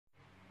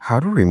How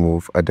to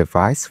remove a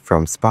device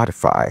from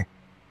Spotify.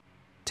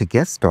 To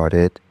get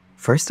started,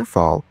 first of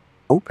all,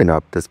 open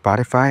up the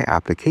Spotify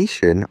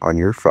application on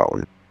your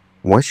phone.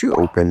 Once you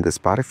open the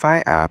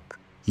Spotify app,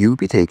 you'll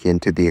be taken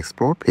to the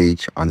Explore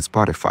page on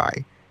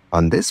Spotify.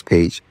 On this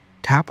page,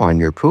 tap on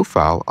your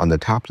profile on the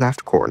top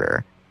left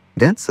corner.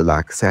 Then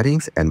select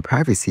Settings and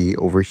Privacy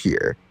over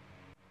here.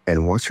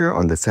 And once you're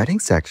on the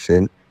Settings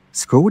section,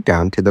 scroll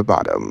down to the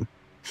bottom.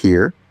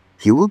 Here,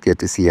 you will get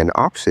to see an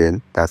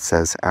option that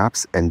says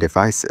Apps and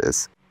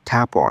Devices.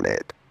 Tap on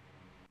it.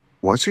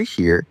 Once you're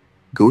here,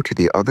 go to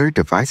the Other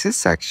Devices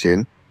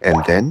section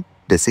and then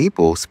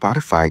disable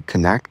Spotify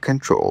Connect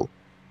Control.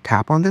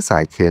 Tap on this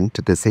icon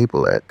to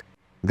disable it.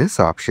 This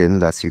option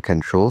lets you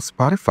control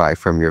Spotify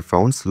from your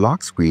phone's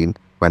lock screen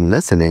when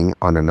listening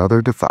on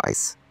another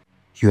device.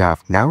 You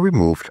have now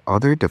removed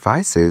other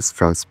devices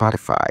from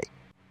Spotify.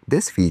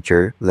 This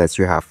feature lets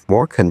you have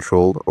more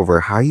control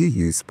over how you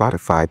use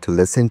Spotify to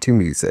listen to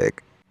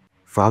music.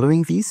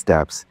 Following these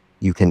steps,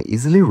 you can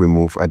easily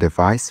remove a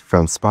device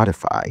from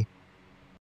Spotify.